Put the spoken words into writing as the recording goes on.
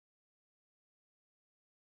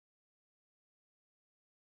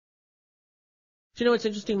Do you know what's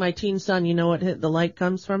interesting? My teen son, you know what the light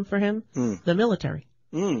comes from for him? The military.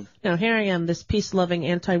 Now, here I am, this peace-loving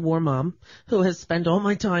anti-war mom who has spent all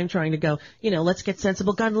my time trying to go, let's get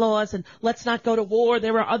sensible gun laws and let's not go to war.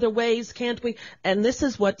 There are other ways, can't we? And this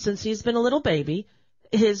is what, since he's been a little baby,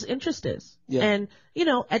 his interest is. Yeah. And,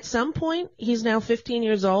 at some point, he's now 15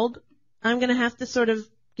 years old, I'm going to have to sort of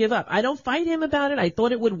give up. I don't fight him about it. I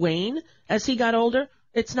thought it would wane as he got older.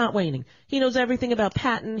 It's not waning. He knows everything about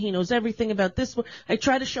Patton. He knows everything about this. I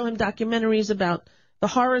try to show him documentaries about the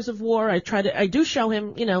horrors of war. I do show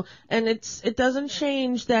him, and it doesn't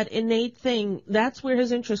change that innate thing. That's where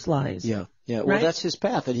his interest lies. Yeah. Well, right? That's his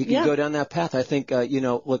path, and he can go down that path. I think,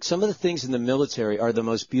 look, some of the things in the military are the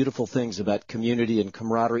most beautiful things about community and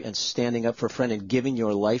camaraderie and standing up for a friend and giving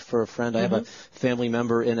your life for a friend. I have a family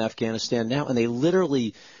member in Afghanistan now, and they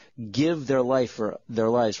literally give their lives for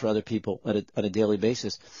other people on a daily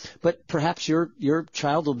basis. But perhaps your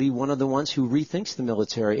child will be one of the ones who rethinks the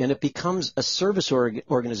military, and it becomes a service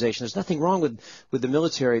organization. There's nothing wrong with the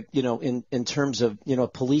military, in terms of, a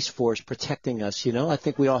police force protecting us. I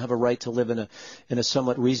think we all have a right to live in a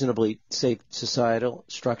somewhat reasonably safe societal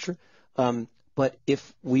structure. But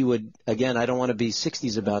if we would, again, I don't want to be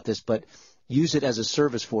 60s about this, but use it as a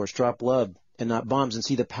service force, drop love and not bombs, and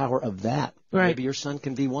see the power of that. Right. Maybe your son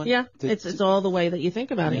can be one. Yeah, it's all the way that you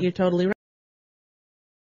think about it. You're totally right.